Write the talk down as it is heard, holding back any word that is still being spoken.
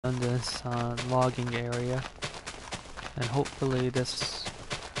on this logging area, and hopefully this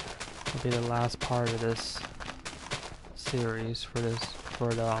will be the last part of this series for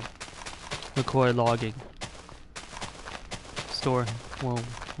the McCoy Logging store, well,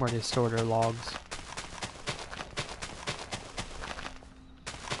 where they store their logs.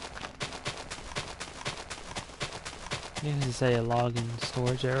 You can say a logging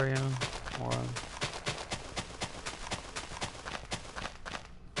storage area, or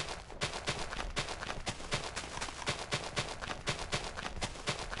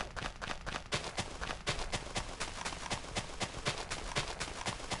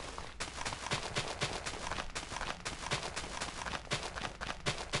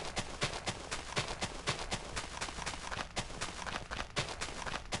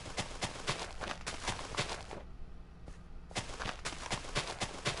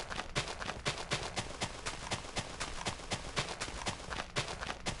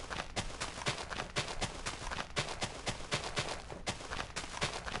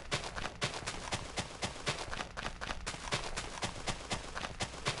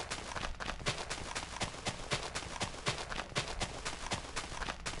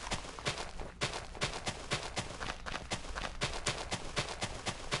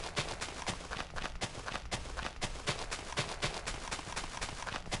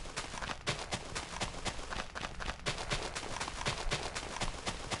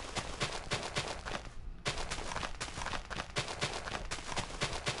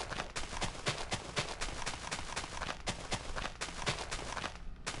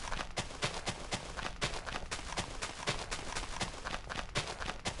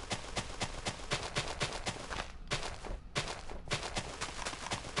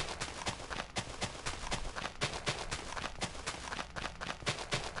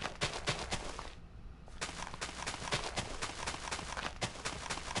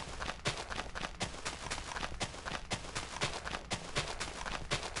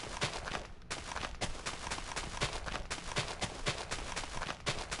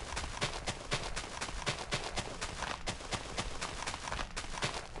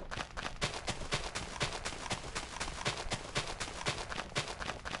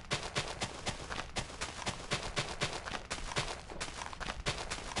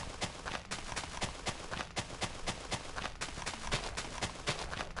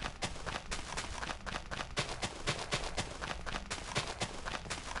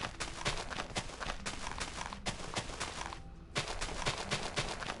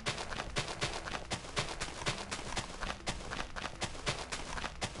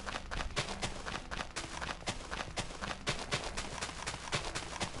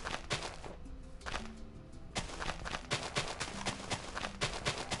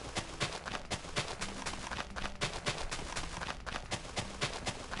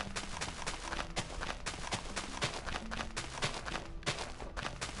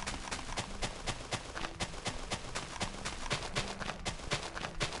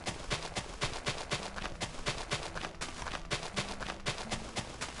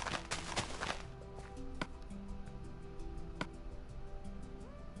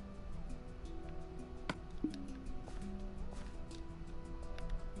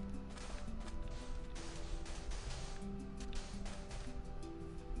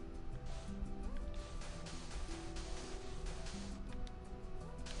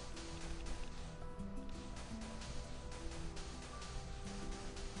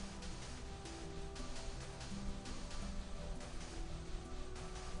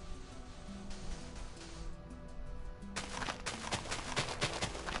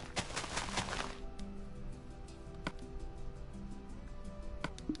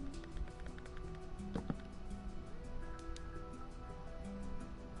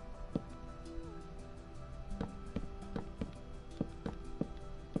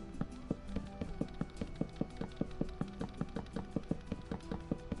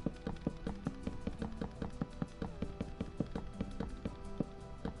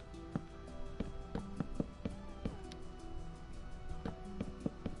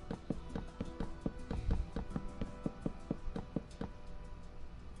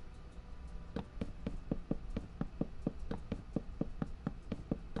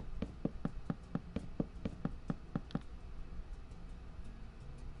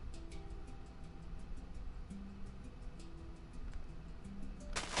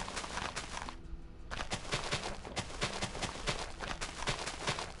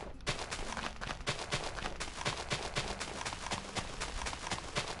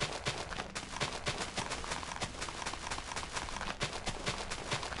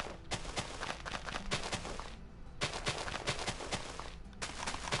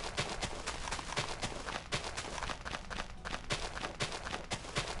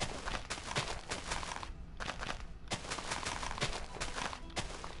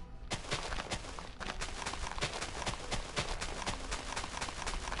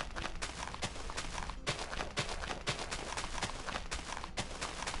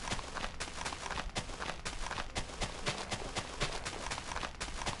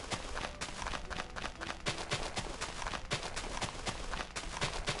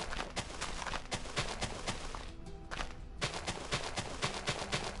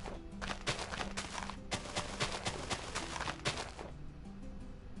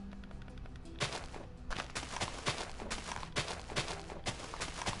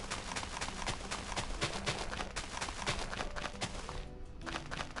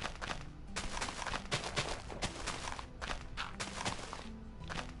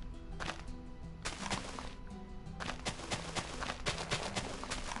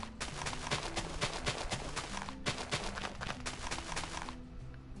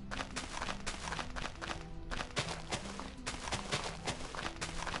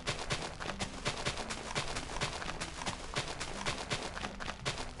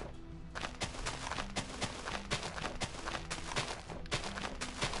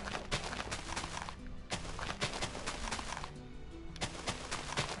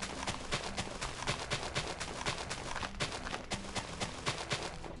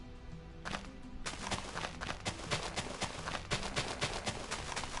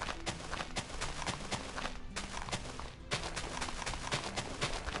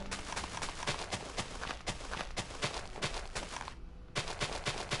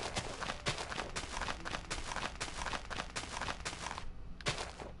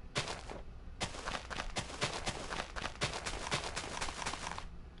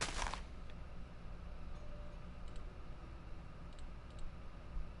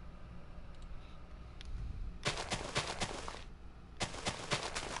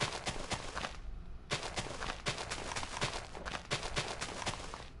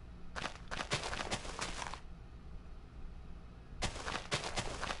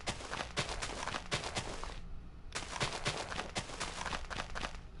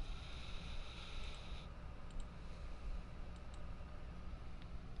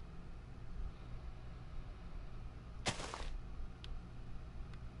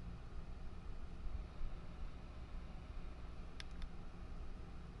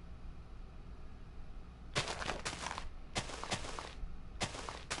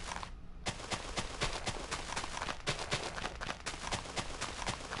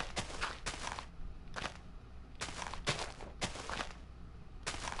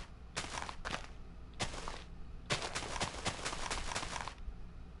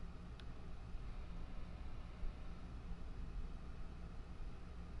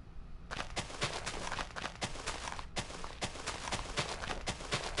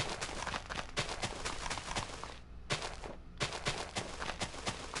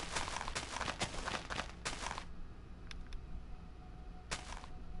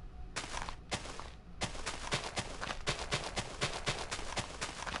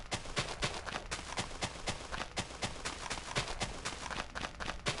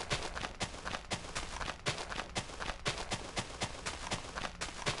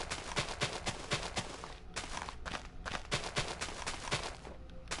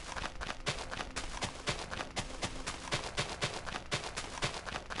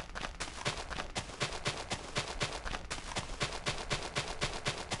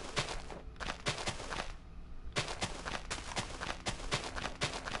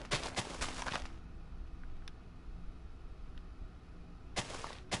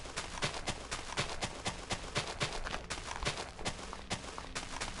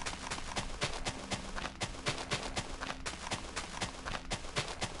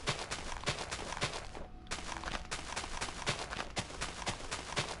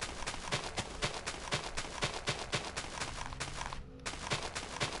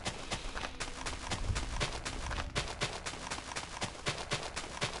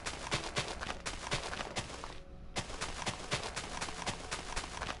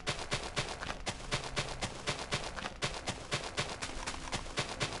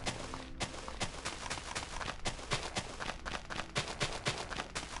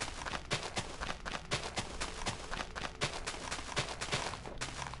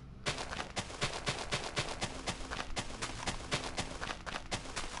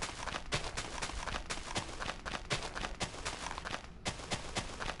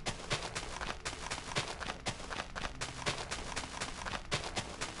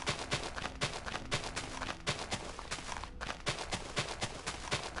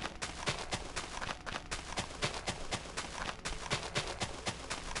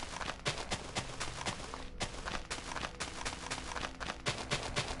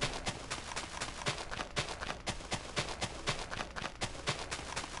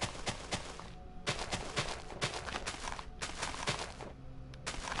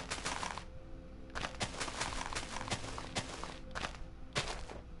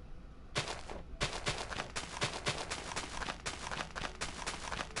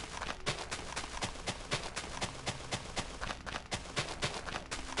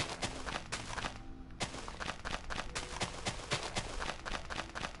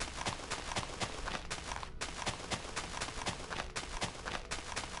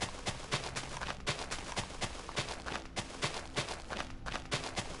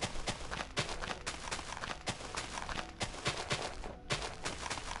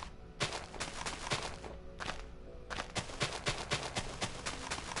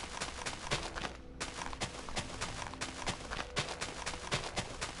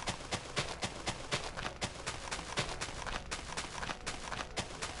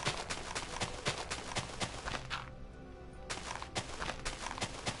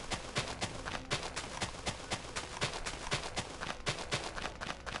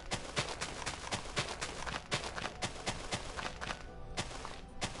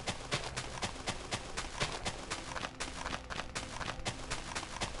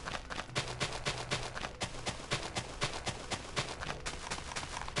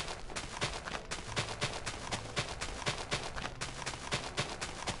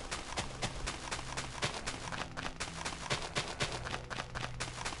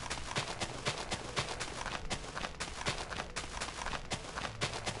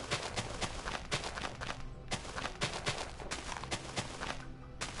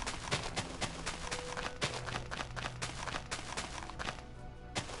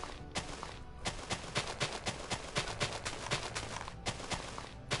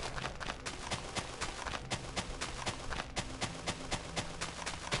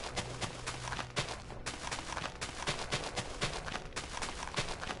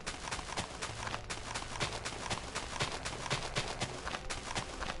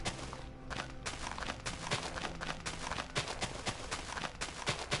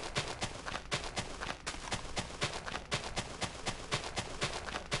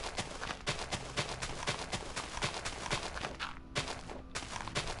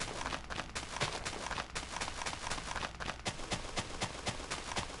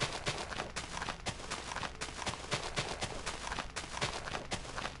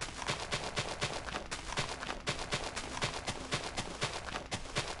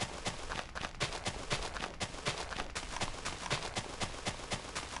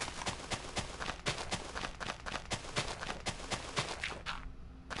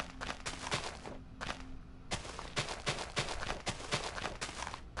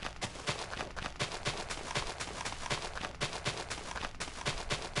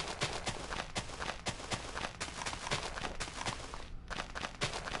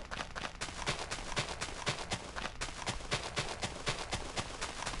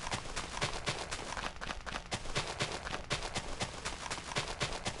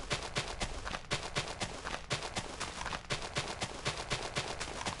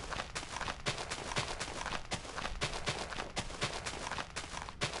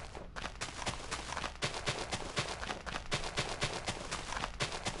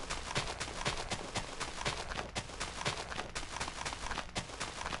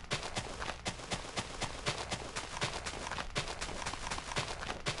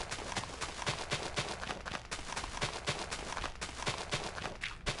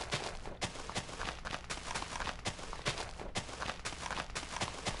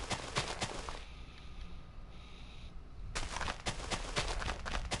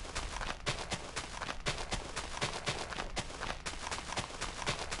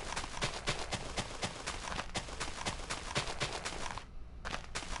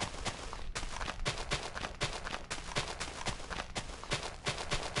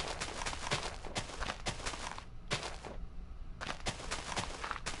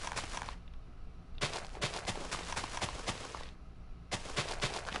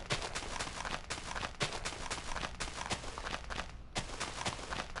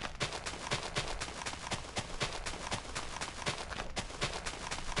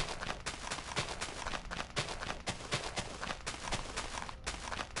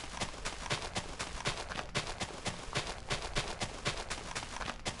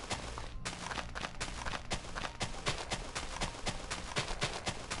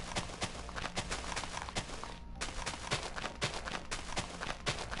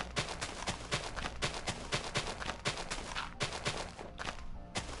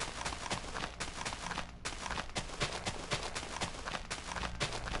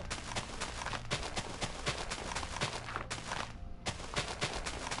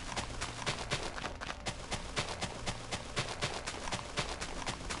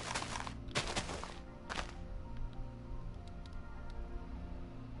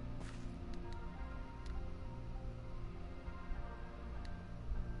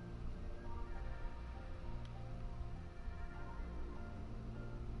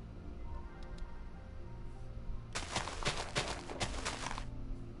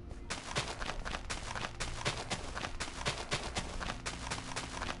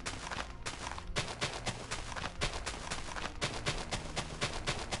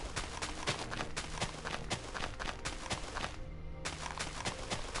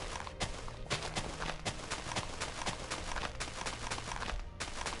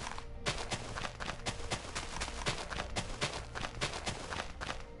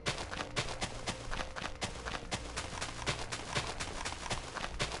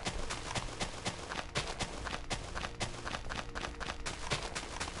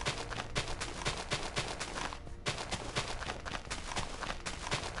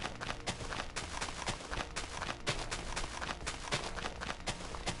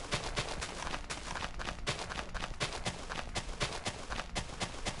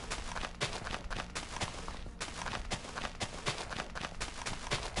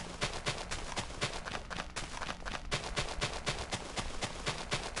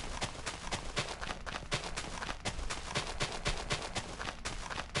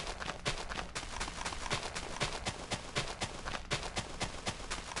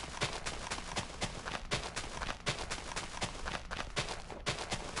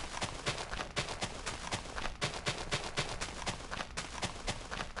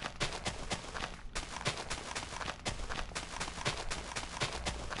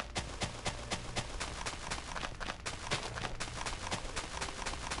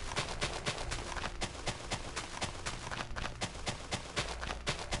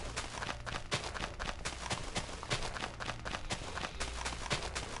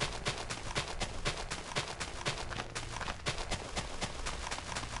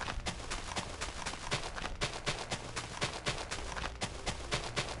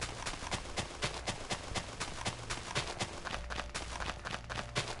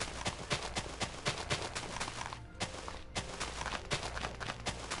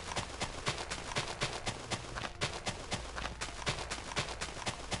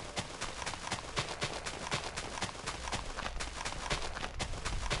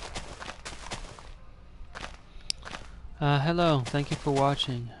Hello, thank you for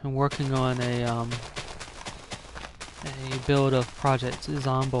watching. I'm working on a build of Project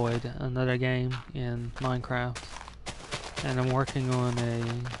Zomboid, another game in Minecraft, and I'm working on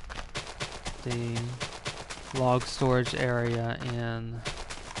the log storage area in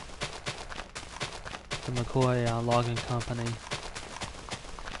the McCoy Logging Company.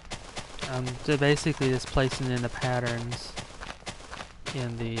 I'm basically just placing in the patterns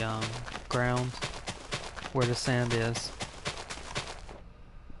in the ground where the sand is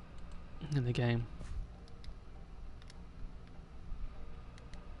in the game.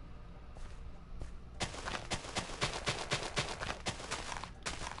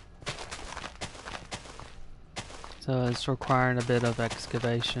 So it's requiring a bit of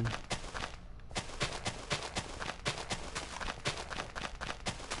excavation.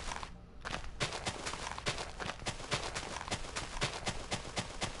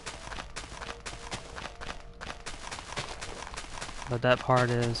 But that part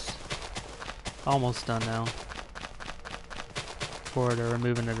is almost done now for the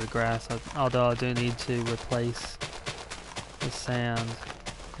removing of the grass, although I do need to replace the sand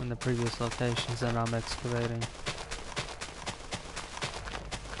in the previous locations that I'm excavating.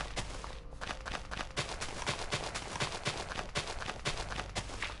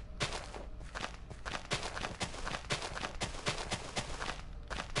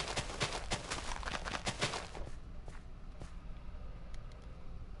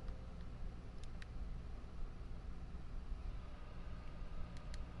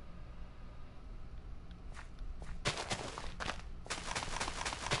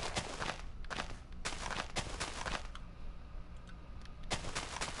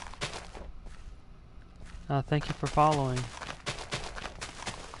 Thank you for following.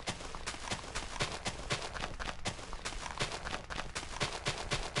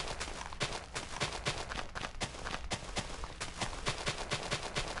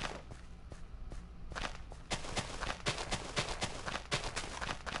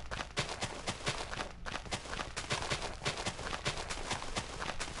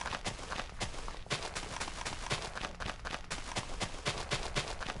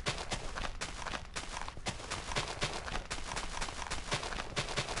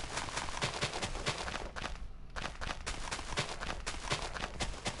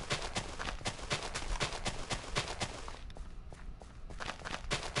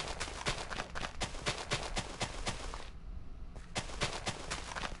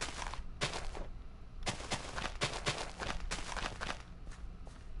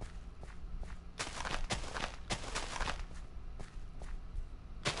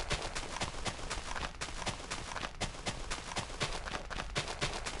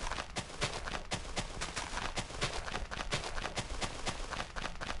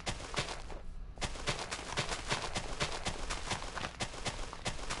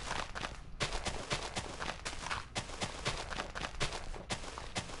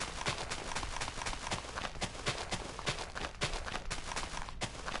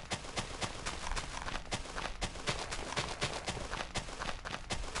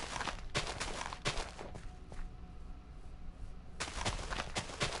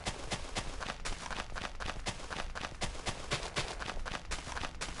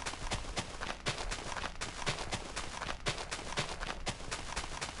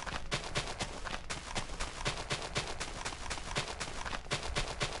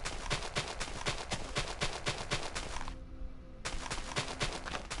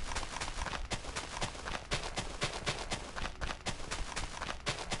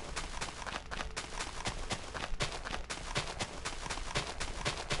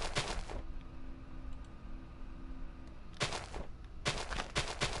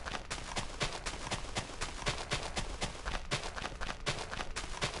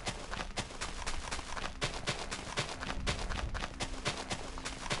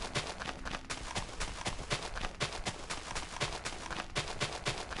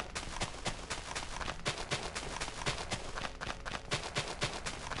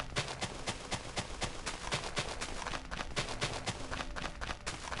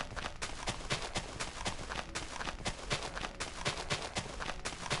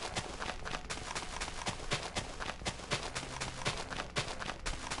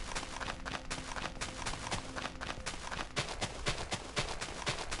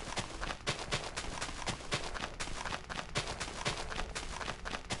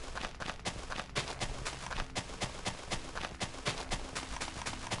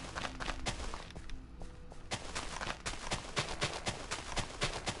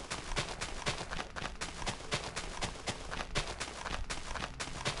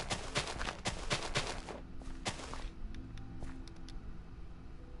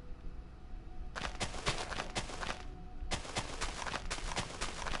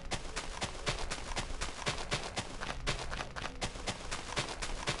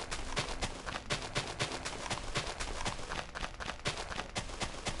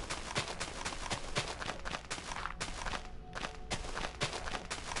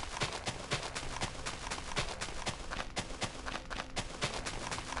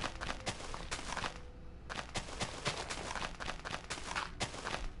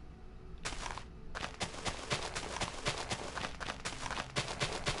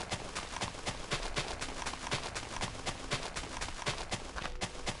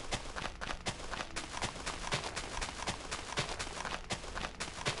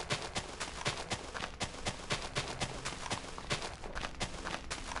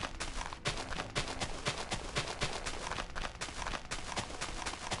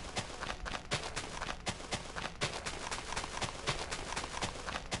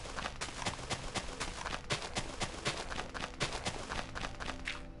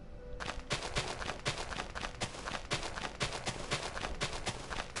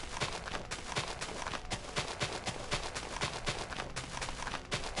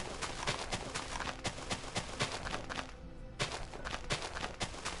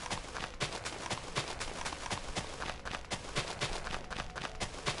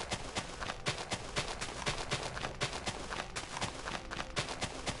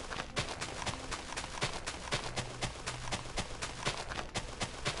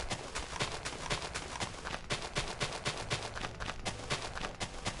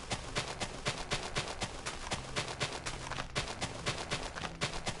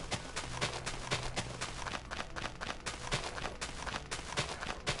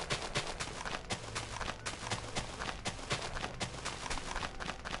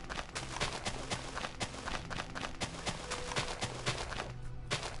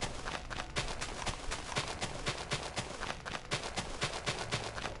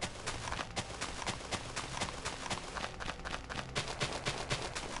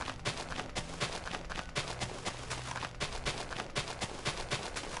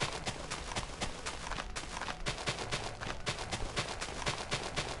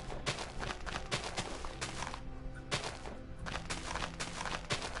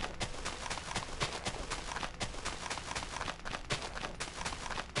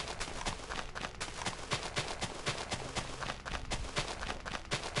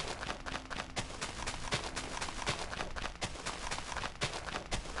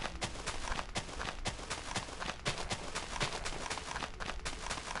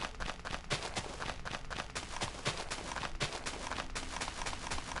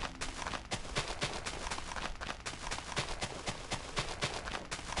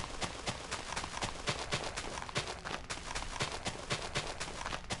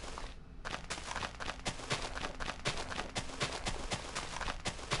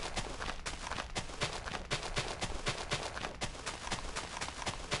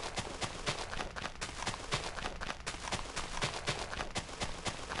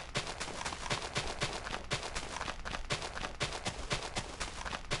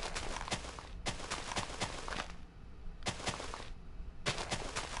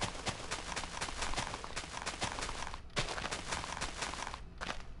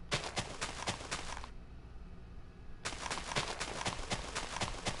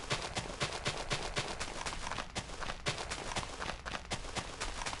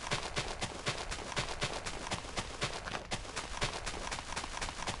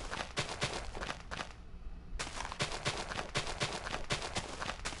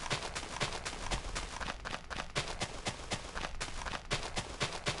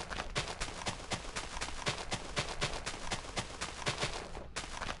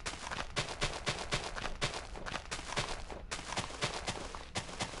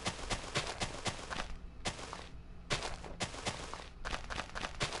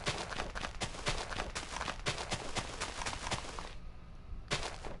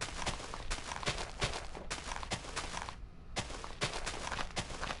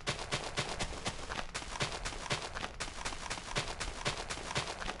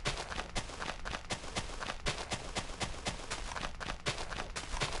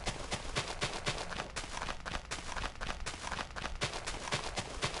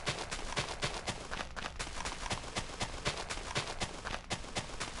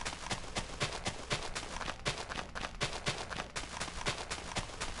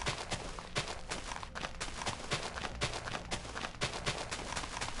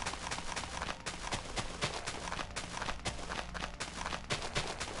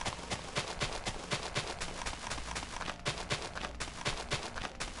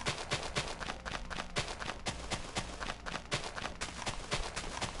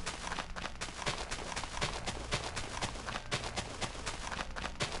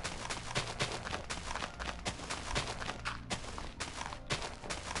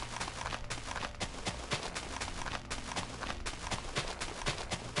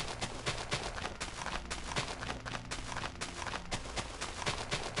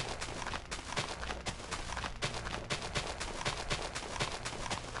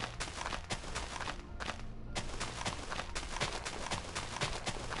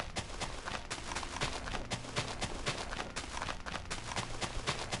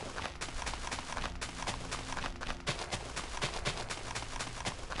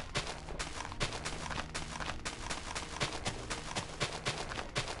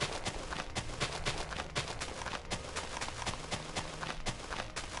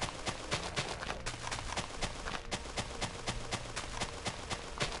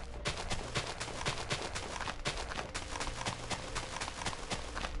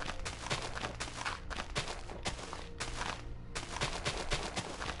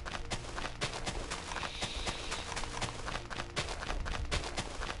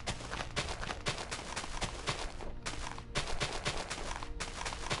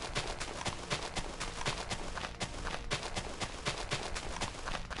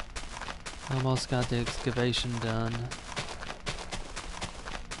 Almost got the excavation done.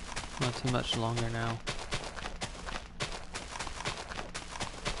 Not too much longer now.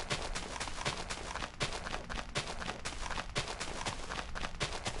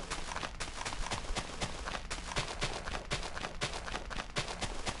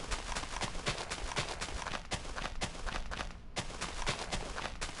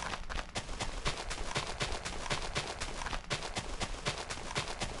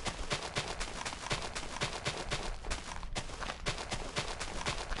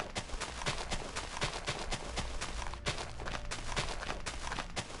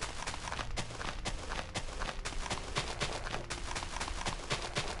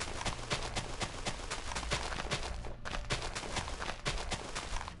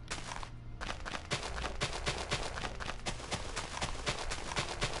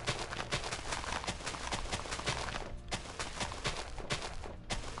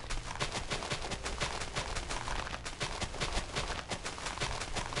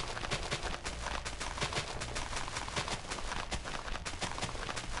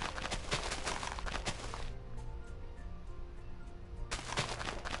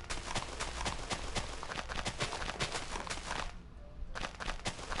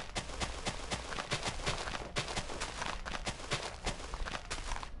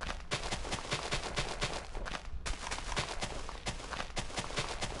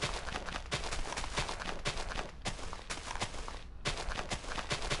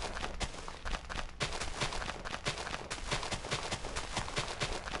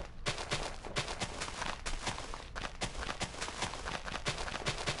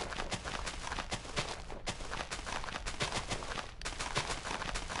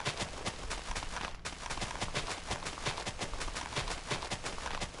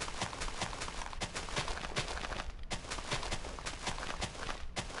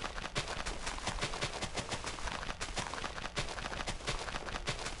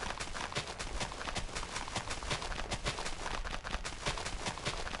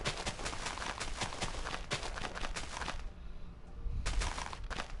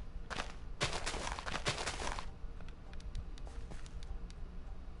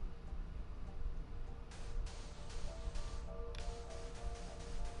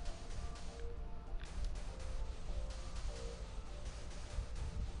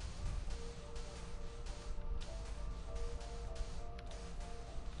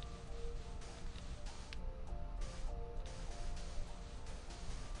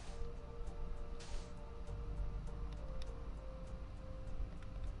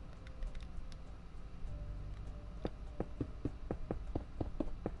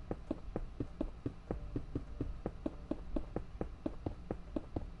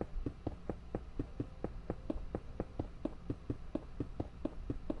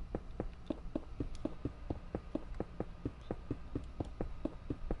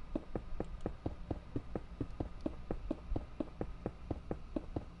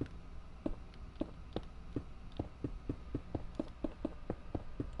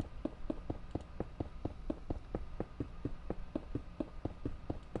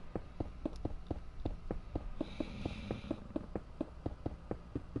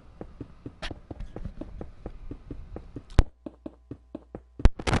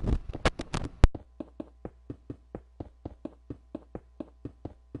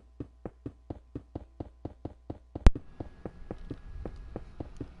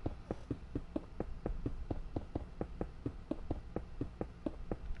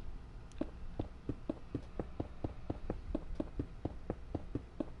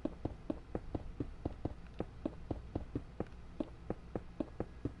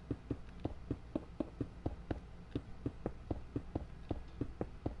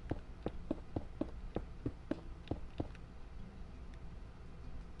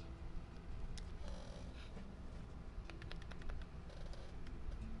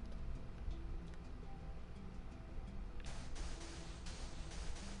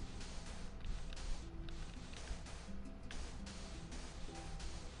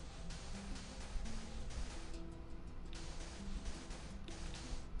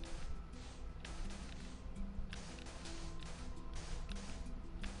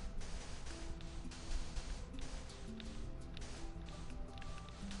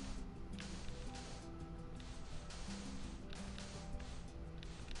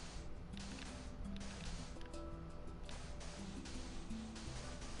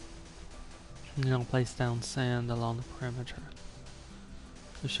 Now place down sand along the perimeter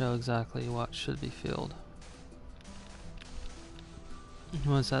to show exactly what should be filled.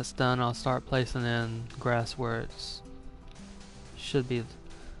 Once that's done, I'll start placing in grass where it should be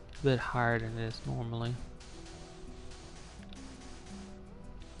a bit higher than it is normally.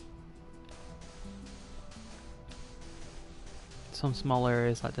 Some small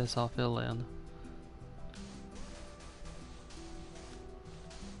areas like this I'll fill in.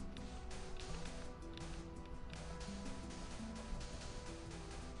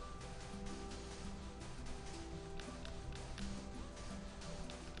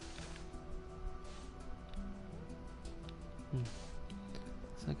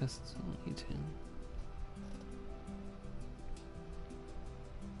 So I guess it's only need to.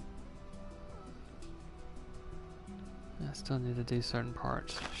 I still need to do certain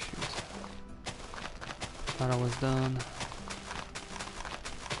parts. Shoot. Thought I was done.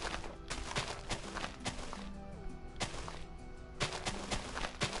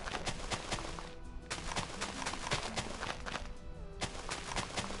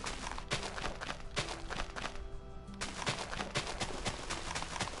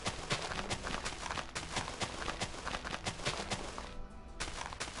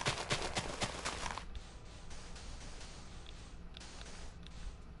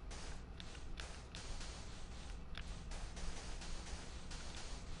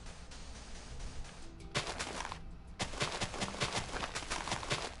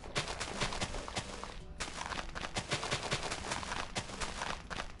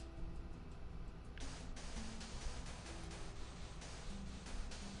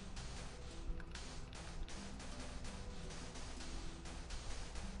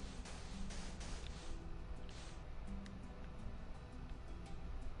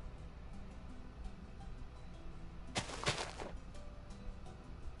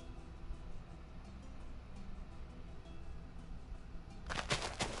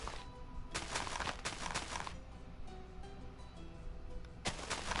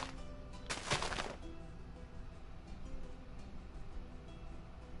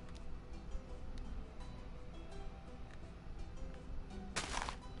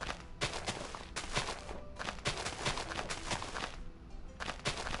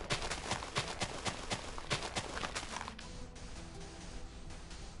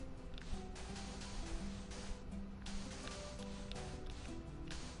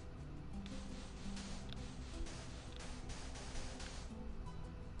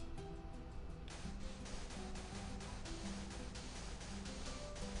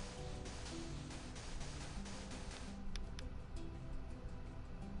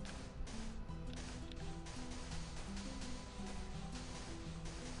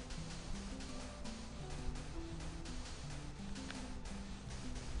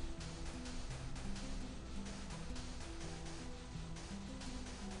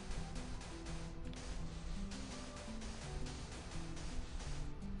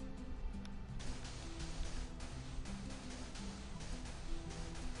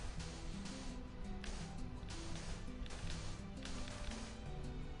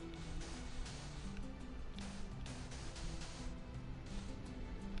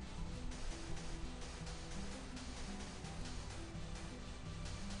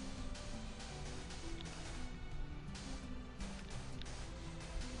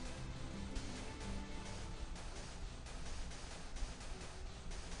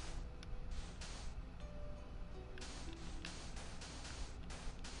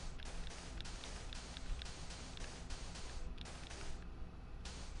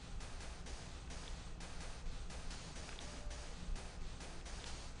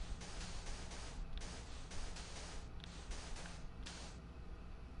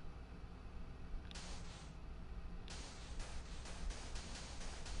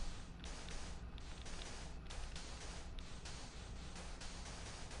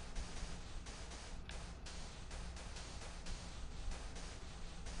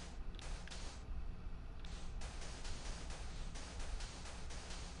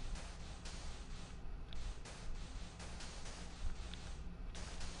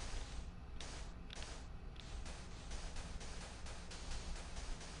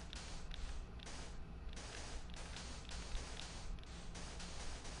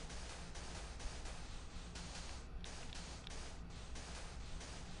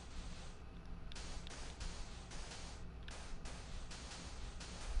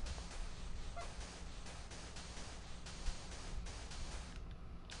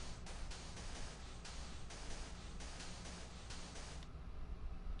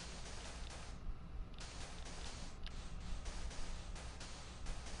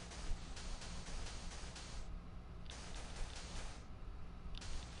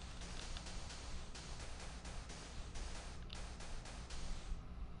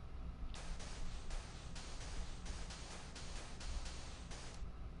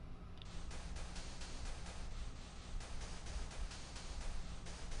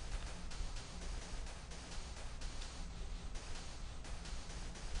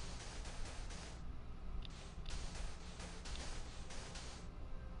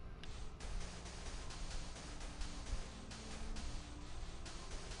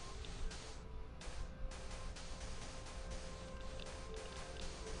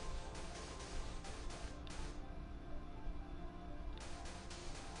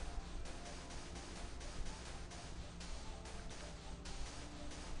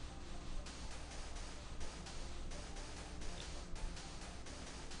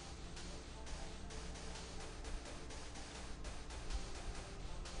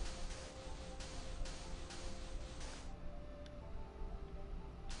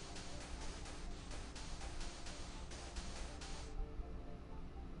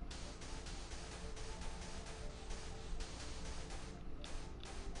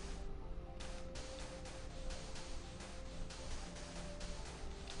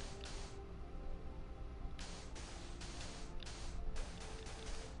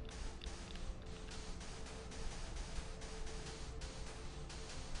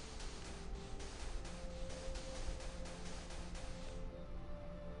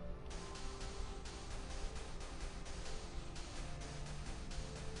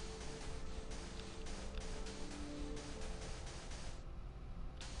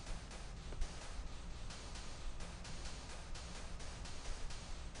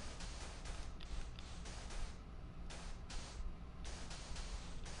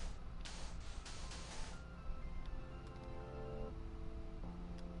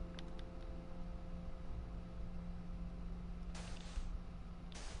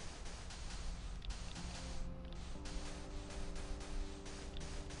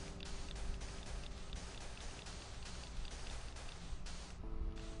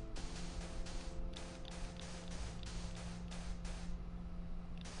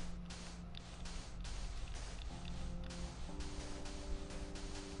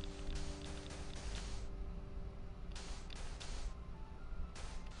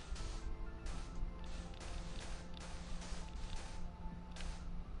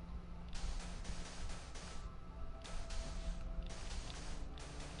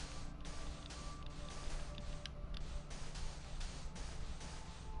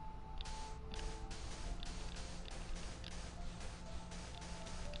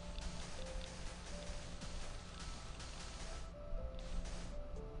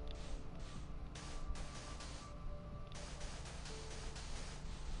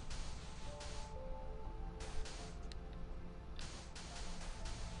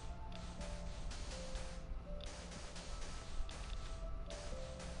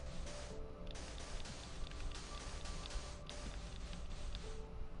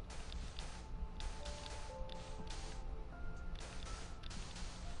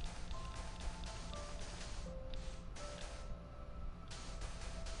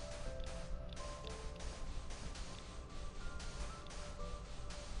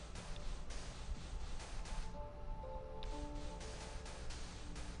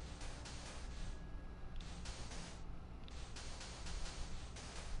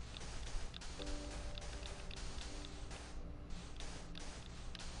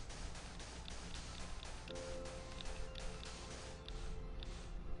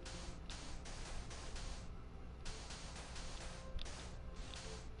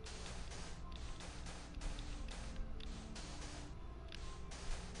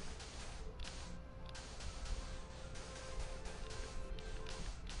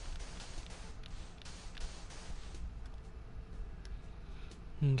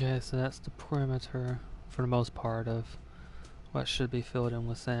 Okay, so that's the perimeter for the most part of what should be filled in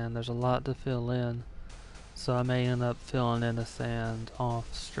with sand. There's a lot to fill in, so I may end up filling in the sand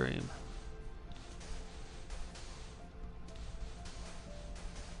off stream.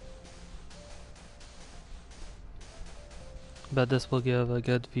 But this will give a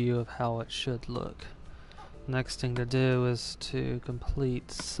good view of how it should look. Next thing to do is to complete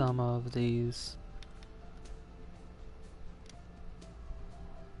some of these.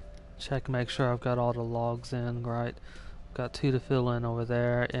 Check and make sure I've got all the logs in right. I've got 2 to fill in over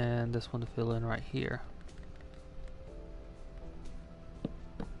there and this one to fill in right here.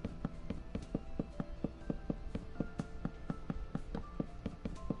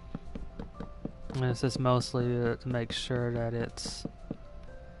 And this is mostly to make sure that it's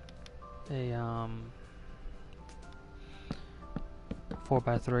a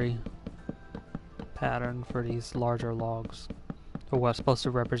 4x3 pattern for these larger logs, or what's supposed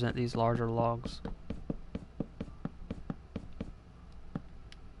to represent these larger logs.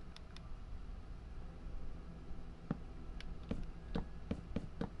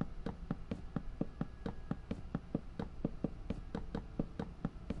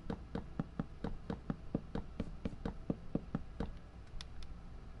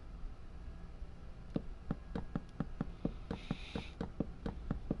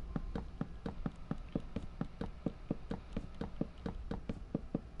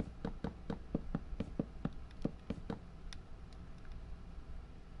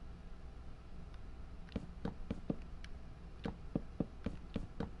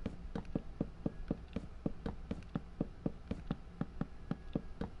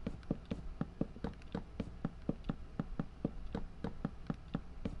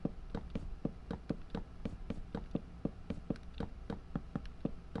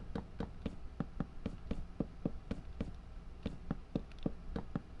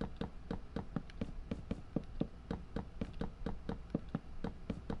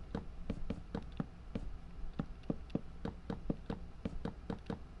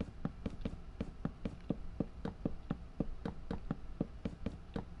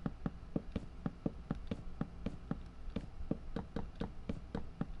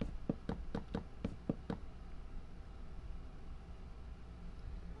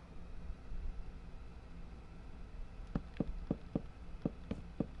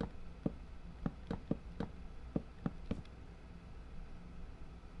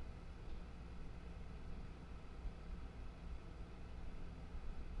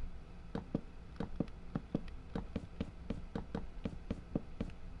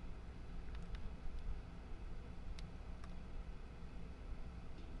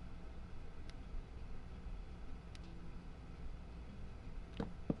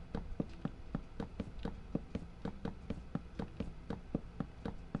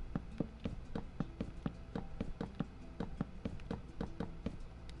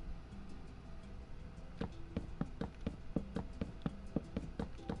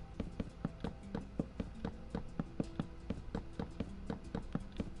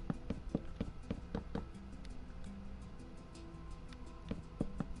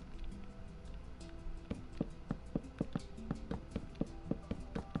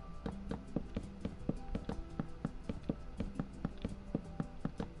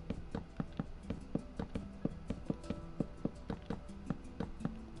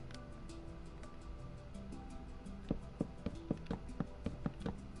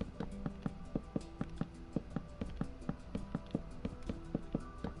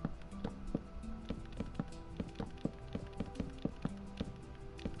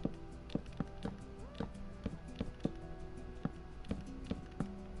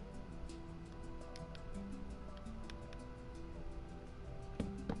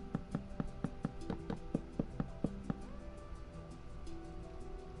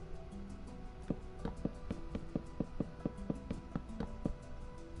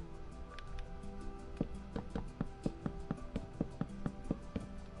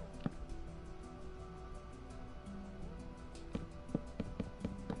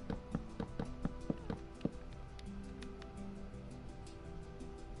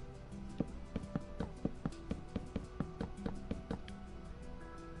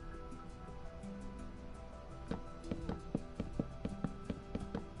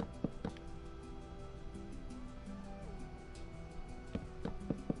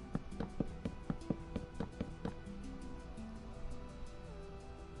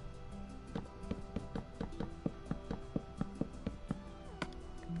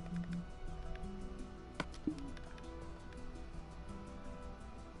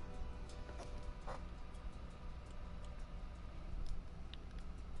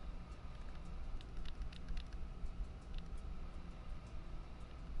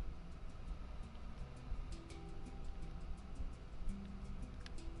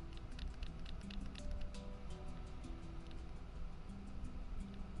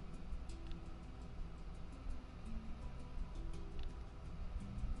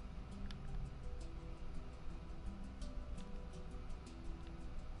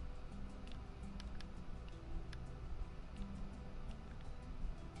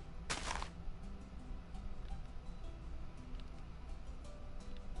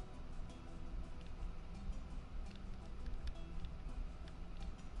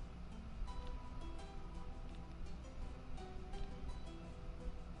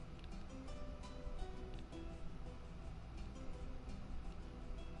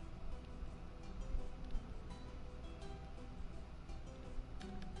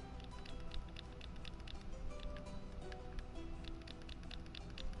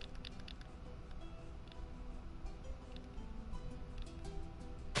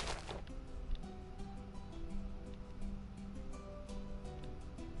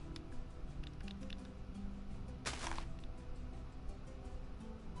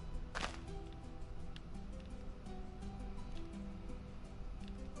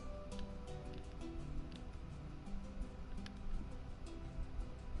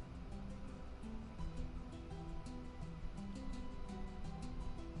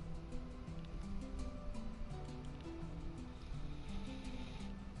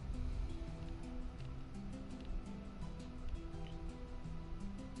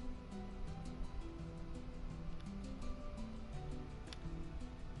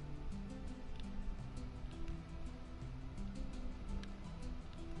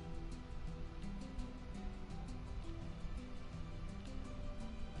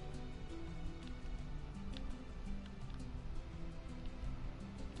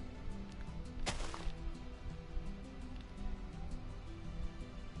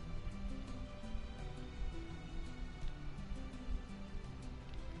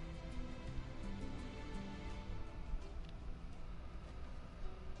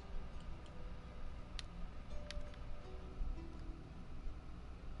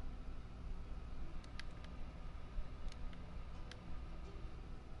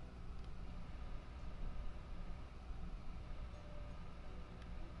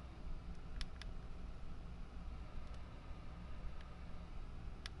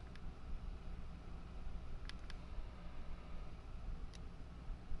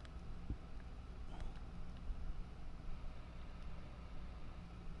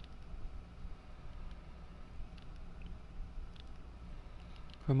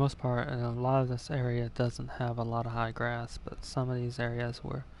 the most part, a lot of this area doesn't have a lot of high grass, but some of these areas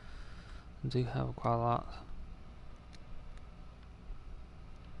where do have quite a lot.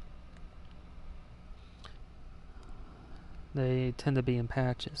 They tend to be in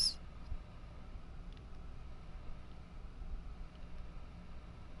patches.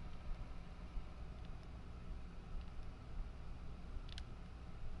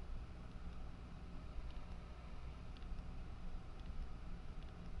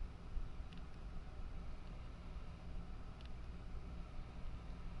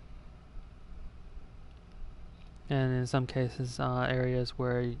 And in some cases, areas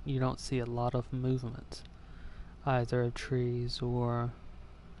where you don't see a lot of movement, either of trees or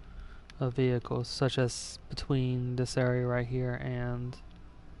of vehicles, such as between this area right here and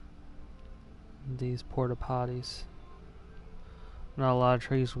these porta potties. Not a lot of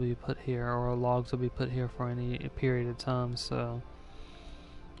trees will be put here, or logs will be put here for any period of time, so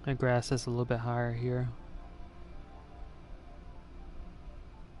the grass is a little bit higher here.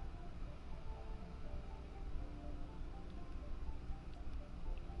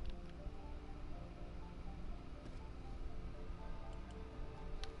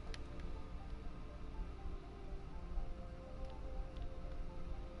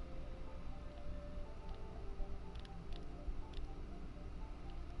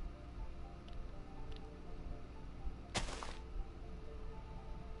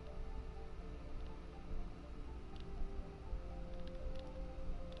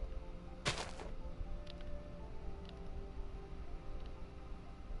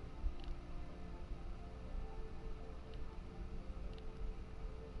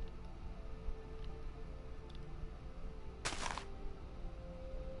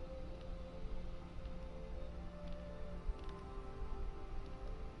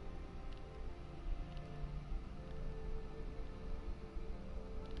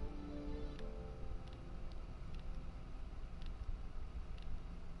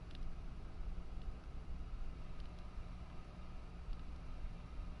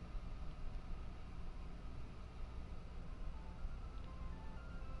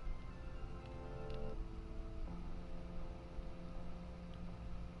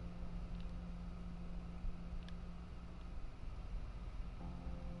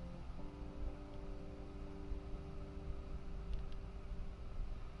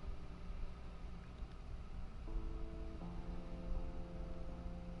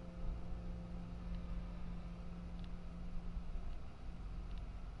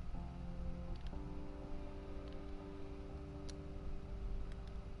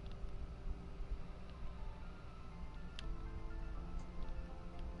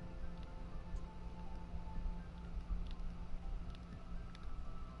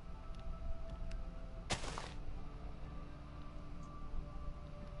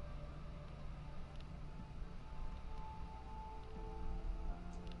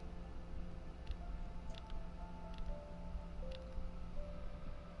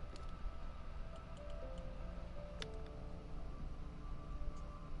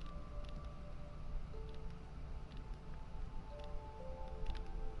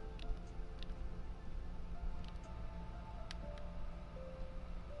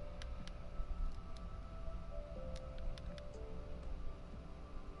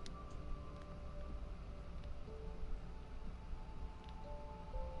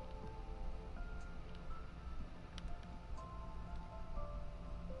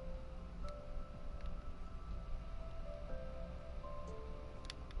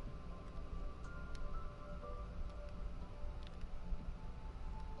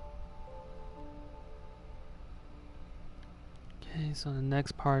 Okay, so the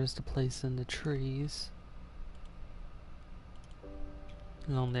next part is to place in the trees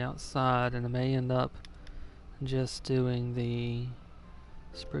along the outside, and I may end up just doing the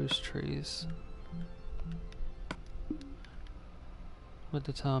spruce trees with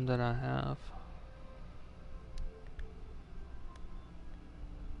the time that I have.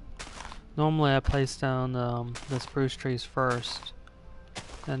 Normally I place down the spruce trees first,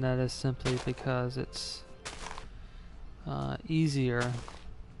 and that is simply because it's easier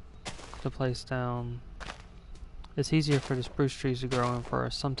to place down. It's easier for the spruce trees to grow in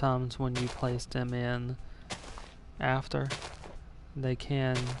first. Sometimes when you place them in after, they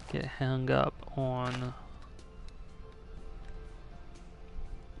can get hung up on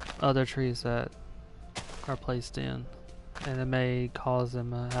other trees that are placed in, and it may cause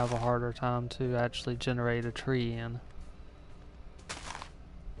them to have a harder time to actually generate a tree in.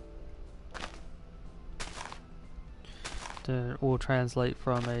 That will translate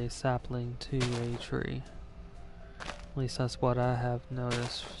from a sapling to a tree. At least that's what I have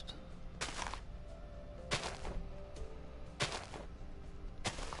noticed.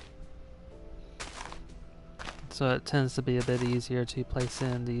 So it tends to be a bit easier to place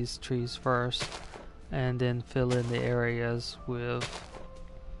in these trees first and then fill in the areas with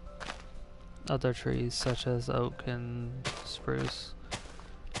other trees such as oak and spruce,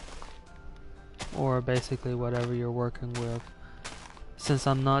 or basically whatever you're working with. Since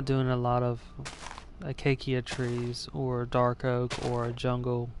I'm not doing a lot of acacia trees or dark oak or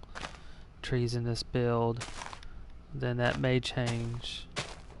jungle trees in this build, then that may change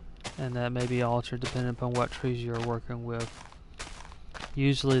and that may be altered depending upon what trees you're working with.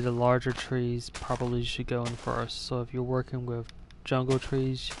 Usually the larger trees probably should go in first, so if you're working with jungle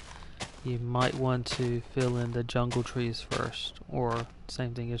trees, you might want to fill in the jungle trees first, or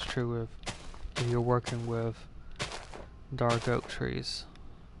same thing is true with if you're working with dark oak trees.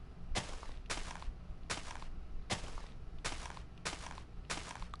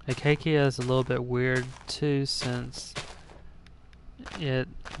 Acacia is a little bit weird too, since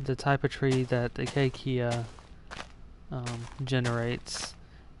the type of tree that acacia generates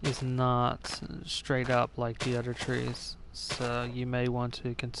is not straight up like the other trees, so you may want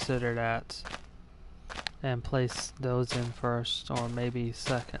to consider that and place those in first or maybe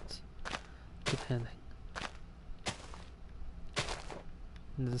second, depending.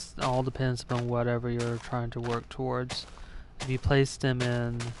 This all depends upon whatever you're trying to work towards. If you place them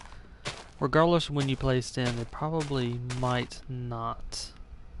in, regardless of when you place them, they probably might not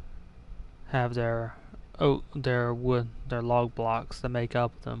have their log blocks that make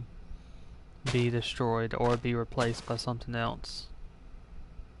up them be destroyed or be replaced by something else.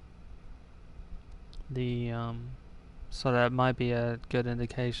 So that might be a good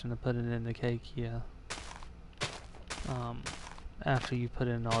indication to put it in the acacia after you put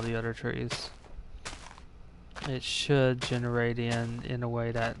in all the other trees. It should generate in a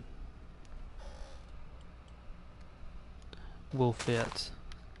way that will fit,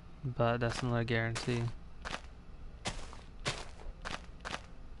 but that's not a guarantee.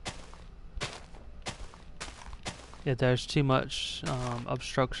 If there's too much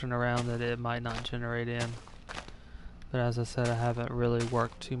obstruction around it, it might not generate in. But as I said, I haven't really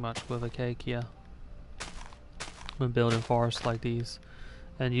worked too much with acacia when building forests like these.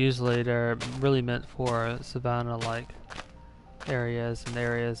 And usually they're really meant for savanna-like areas and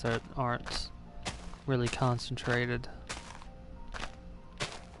areas that aren't really concentrated.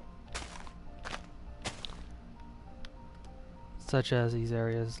 Such as these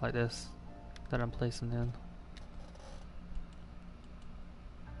areas like this that I'm placing in.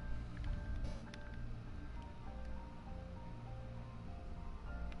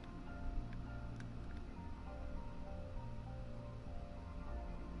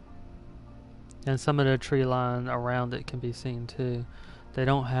 And some of the tree line around it can be seen too. They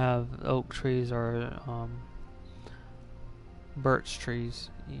don't have oak trees or birch trees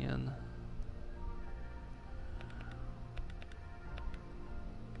in.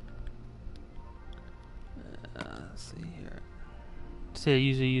 Let's see here. See, I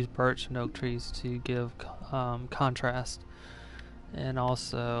usually use birch and oak trees to give contrast and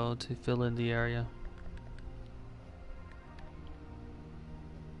also to fill in the area.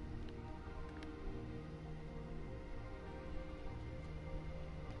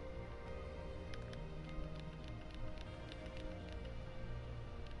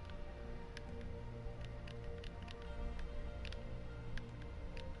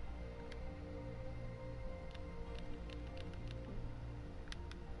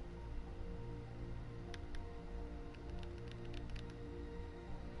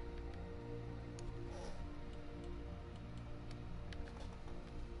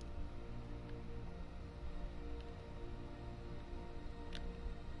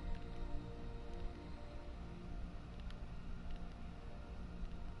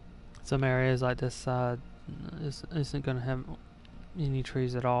 Some areas like this side isn't going to have any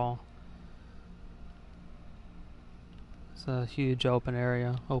trees at all. It's a huge open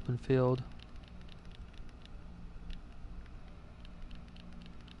area, open field.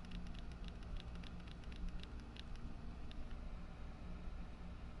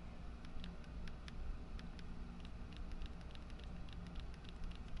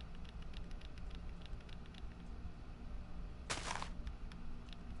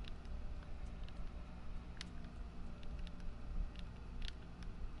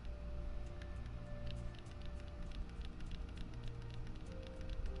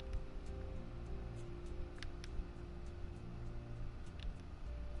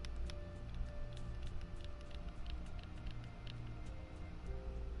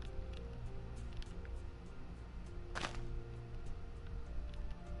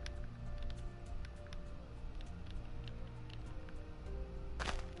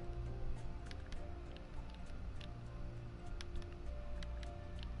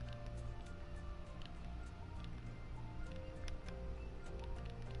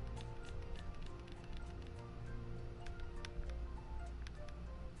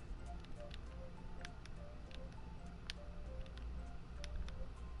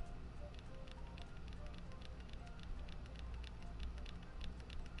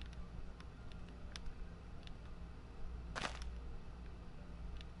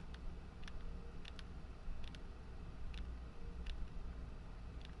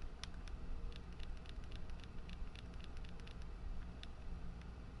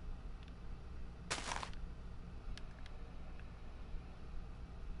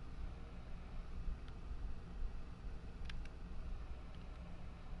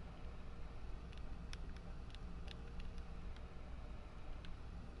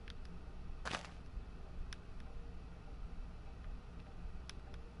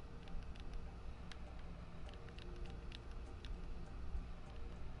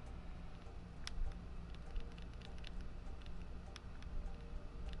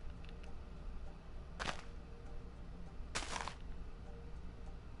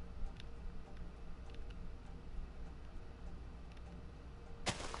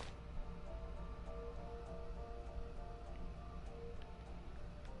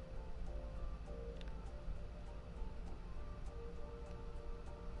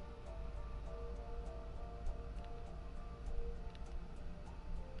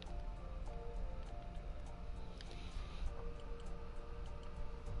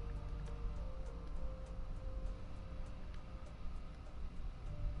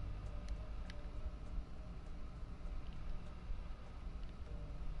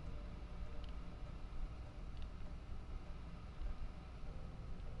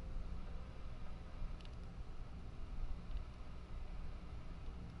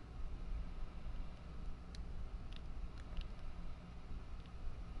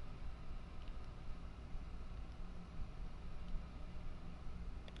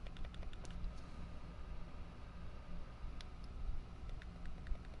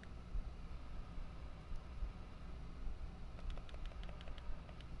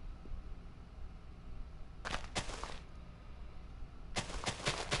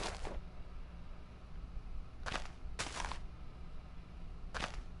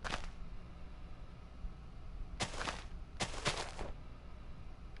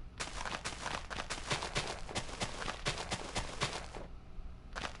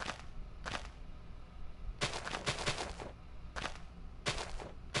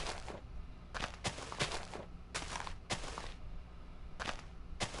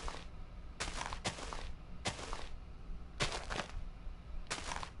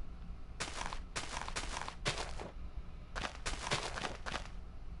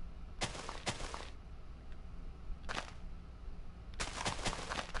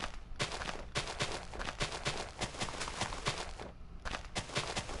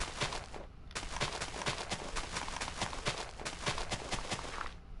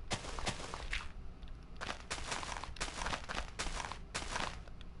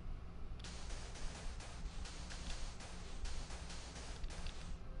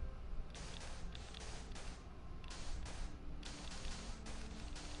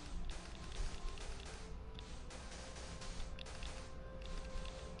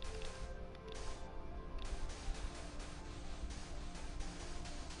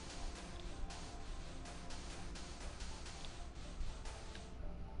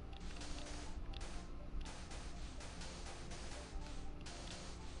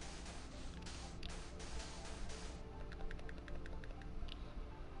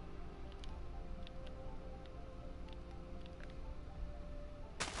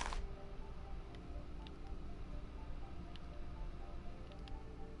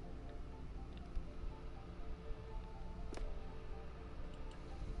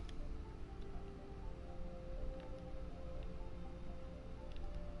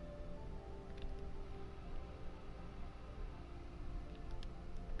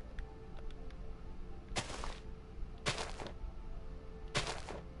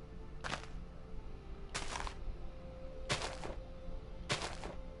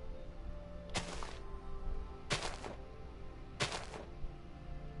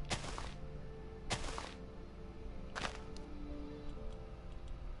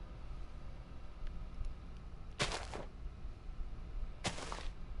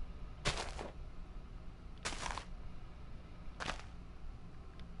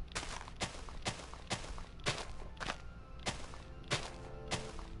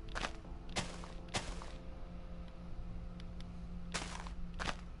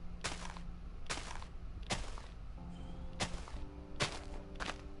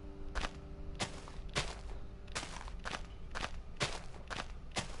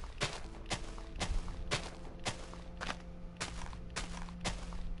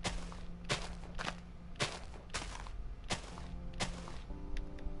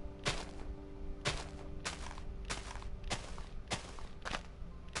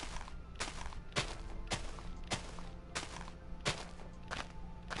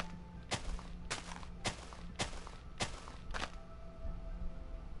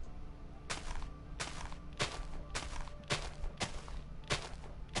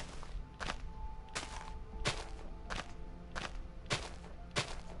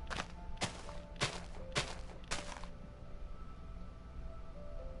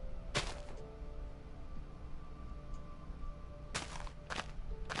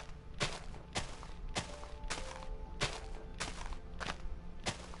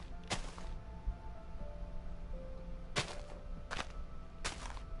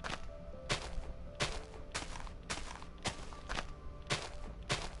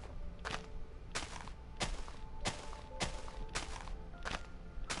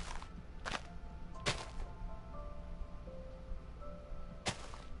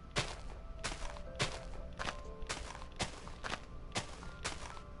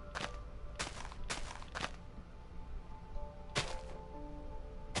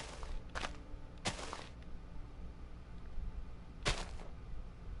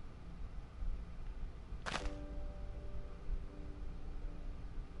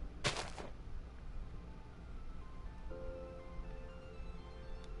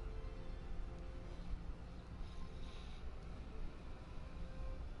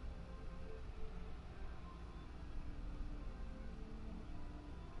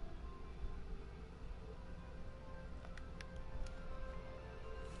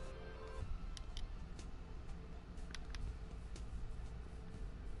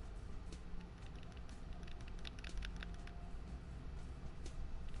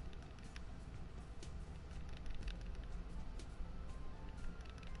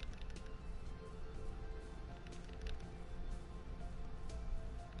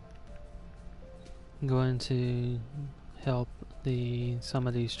 going to help some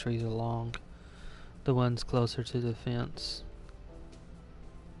of these trees along, the ones closer to the fence.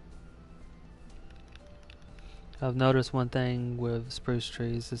 I've noticed one thing with spruce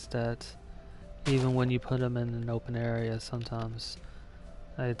trees is that even when you put them in an open area, sometimes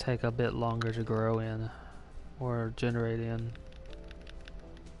they take a bit longer to grow in or generate in.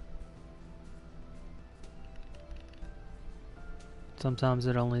 Sometimes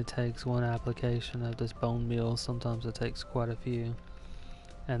it only takes one application of this bone meal, sometimes it takes quite a few,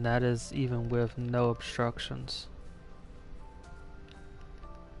 and that is even with no obstructions.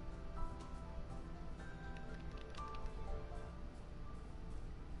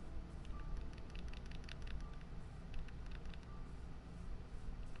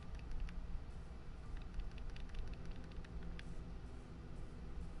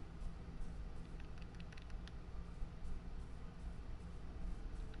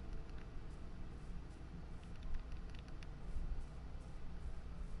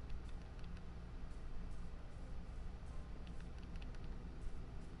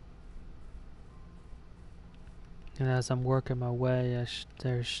 And as I'm working my way,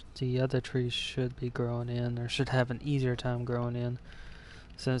 the other trees should be growing in, or should have an easier time growing in,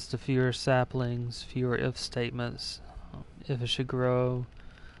 since the fewer saplings, fewer if statements, if it should grow,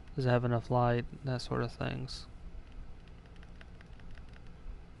 does it have enough light, that sort of things.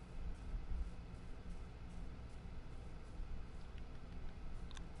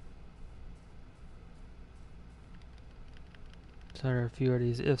 So there are fewer of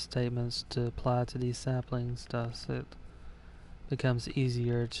these if statements to apply to these saplings, thus it becomes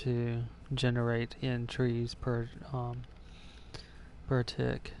easier to generate in trees per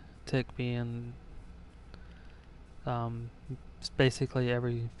tick. Tick being basically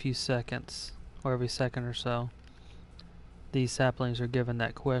every few seconds or every second or so. These saplings are given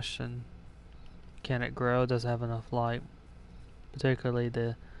that question: can it grow? Does it have enough light?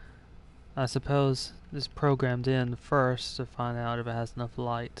 Particularly I suppose it's programmed in first to find out if it has enough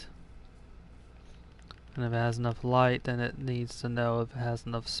light. And if it has enough light, then it needs to know if it has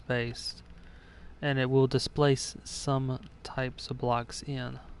enough space. And it will displace some types of blocks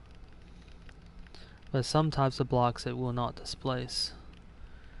in. But some types of blocks it will not displace.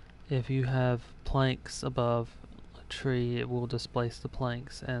 If you have planks above a tree, it will displace the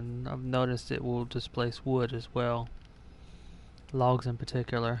planks. And I've noticed it will displace wood as well. Logs in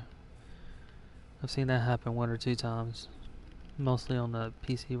particular. I've seen that happen 1 or 2 times, mostly on the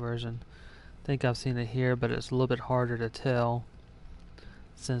PC version. I think I've seen it here, but it's a little bit harder to tell,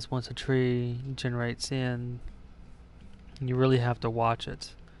 since once a tree generates in, you really have to watch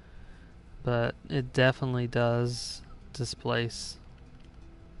it. But it definitely does displace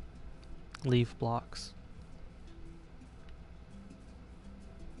leaf blocks.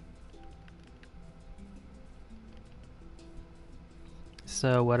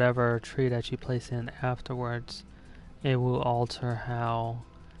 So whatever tree that you place in afterwards, it will alter how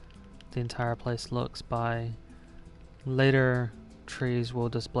the entire place looks. By later trees will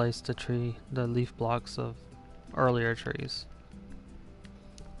displace the leaf blocks of earlier trees.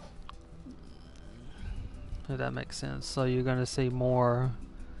 If that makes sense. So you're going to see more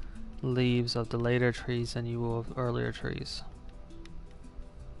leaves of the later trees than you will of earlier trees.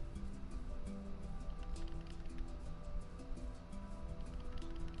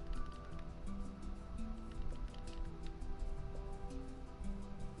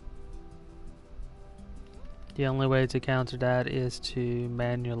 The only way to counter that is to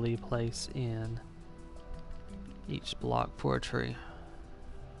manually place in each block for a tree.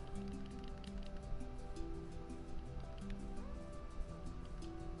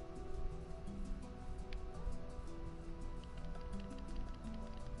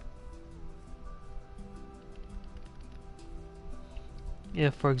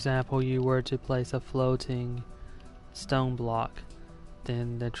 If, for example, you were to place a floating stone block,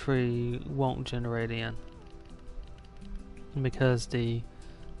 then the tree won't generate in, because the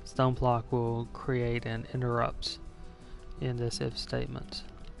stone block will create an interrupt in this if statement.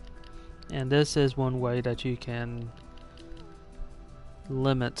 And this is one way that you can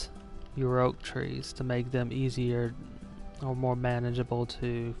limit your oak trees to make them easier or more manageable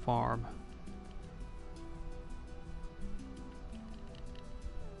to farm.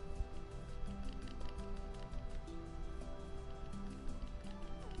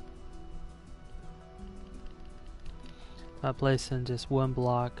 By placing just one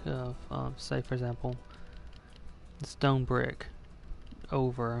block of, say for example, stone brick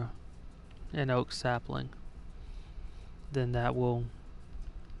over an oak sapling, then that will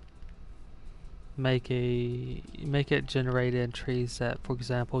make it generate in trees that, for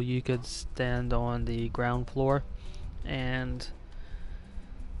example, you could stand on the ground floor and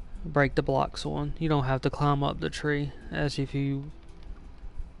break the blocks on. You don't have to climb up the tree, as if you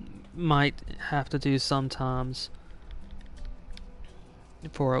might have to do sometimes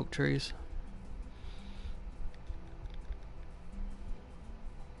for oak trees.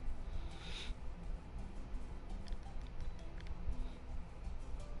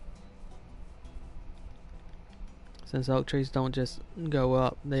 Since oak trees don't just go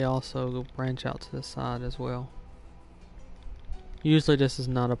up, they also branch out to the side as well. Usually this is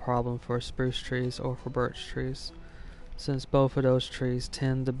not a problem for spruce trees or for birch trees, since both of those trees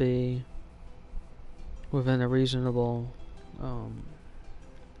tend to be within a reasonable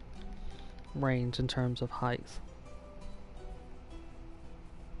range in terms of height.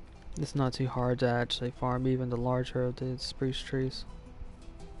 It's not too hard to actually farm even the larger of the spruce trees.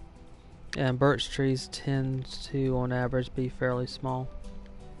 And birch trees tend to, on average, be fairly small.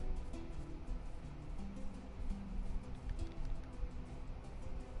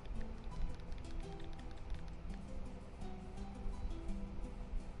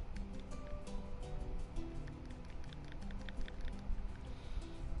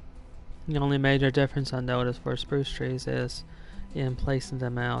 The only major difference I noticed for spruce trees is in placing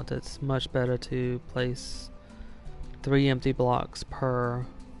them out. It's much better to place 3 empty blocks per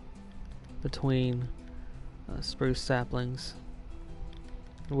between spruce saplings,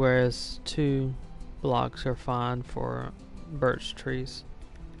 whereas 2 blocks are fine for birch trees.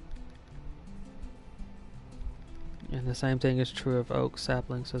 And the same thing is true of oak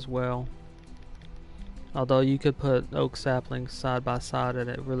saplings as well. Although you could put oak saplings side by side and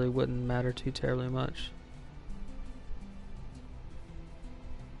it really wouldn't matter too terribly much.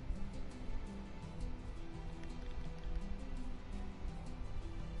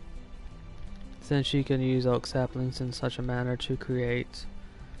 Since you can use oak saplings in such a manner to create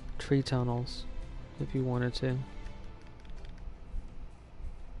tree tunnels if you wanted to.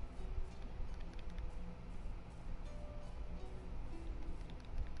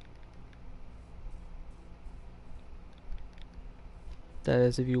 That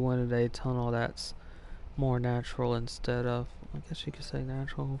is, if you wanted a tunnel that's more natural instead of, I guess you could say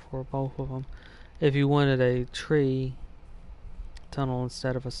natural for both of them. If you wanted a tree tunnel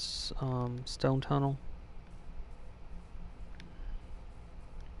instead of a stone tunnel,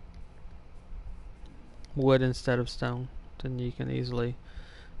 wood instead of stone, then you can easily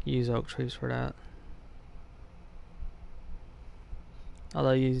use oak trees for that.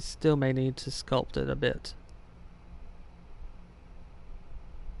 Although you still may need to sculpt it a bit.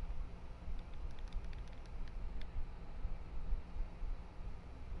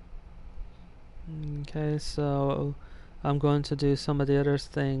 Okay, so I'm going to do some of the other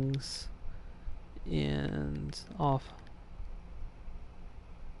things and off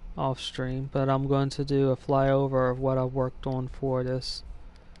stream, but I'm going to do a flyover of what I've worked on for this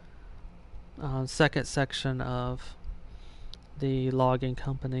second section of the logging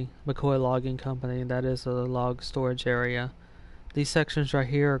company, McCoy Logging Company. That is a log storage area. These sections right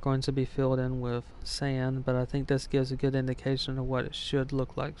here are going to be filled in with sand, but I think this gives a good indication of what it should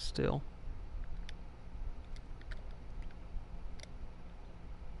look like still.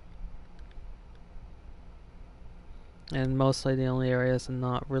 And mostly the only areas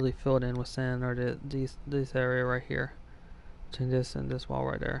not really filled in with sand are this area right here, between this and this wall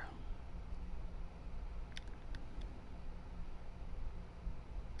right there.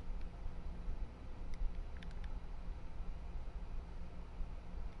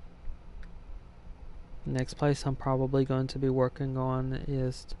 Next place I'm probably going to be working on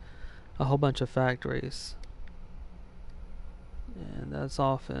is a whole bunch of factories, and that's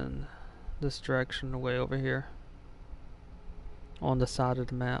off in this direction way over here on the side of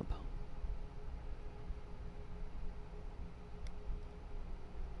the map.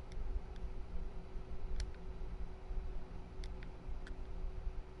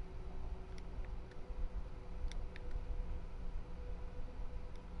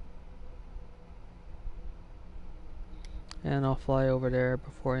 And I'll fly over there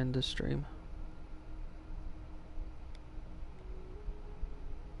before I end the stream.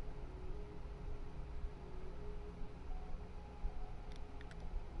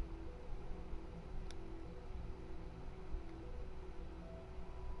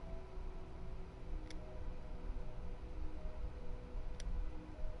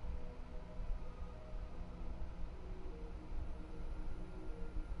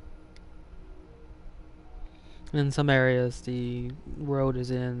 In some areas the road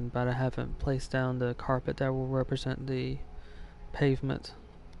is in, but I haven't placed down the carpet that will represent the pavement.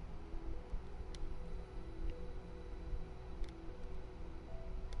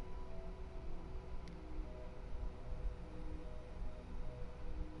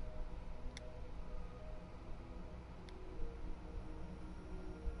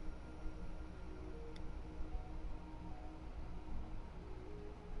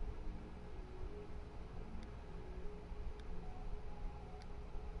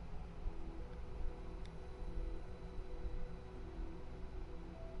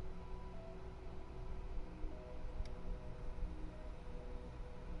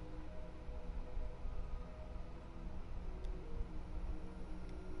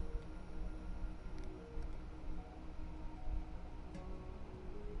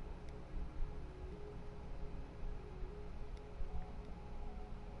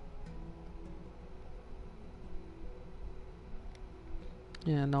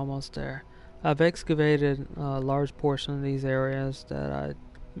 And almost there. I've excavated a large portion of these areas that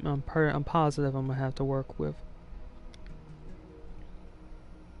I'm positive I'm gonna have to work with.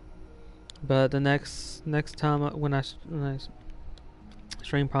 But the next time when I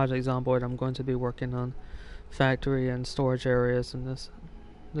stream Project Zomboid, I'm going to be working on factory and storage areas in this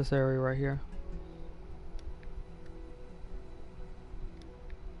area right here.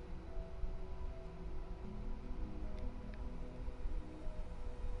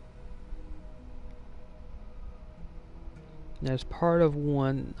 There's part of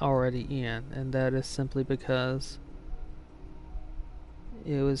one already in, and that is simply because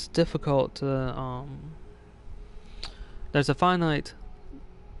it was difficult to there's a finite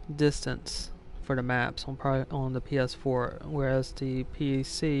distance for the maps on the PS4, whereas the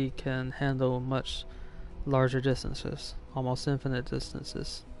PC can handle much larger distances, almost infinite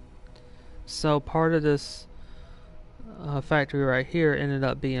distances. So part of this factory right here ended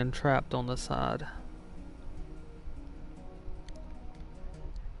up being trapped on the side.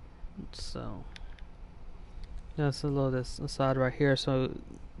 So just a little this aside right here. So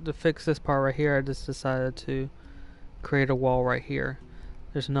to fix this part right here, I just decided to create a wall right here.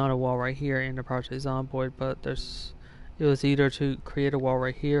 There's not a wall right here in the Project Zomboid, but it was either to create a wall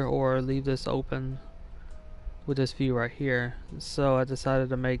right here or leave this open with this view right here. So I decided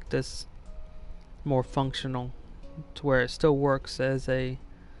to make this more functional to where it still works as a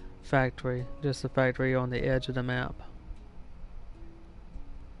factory, just a factory on the edge of the map.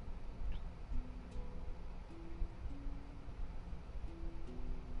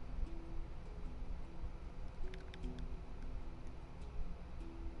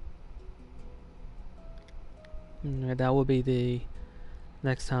 And that will be the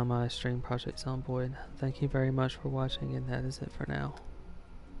next time I stream Project Zomboid. Thank you very much for watching, and that is it for now.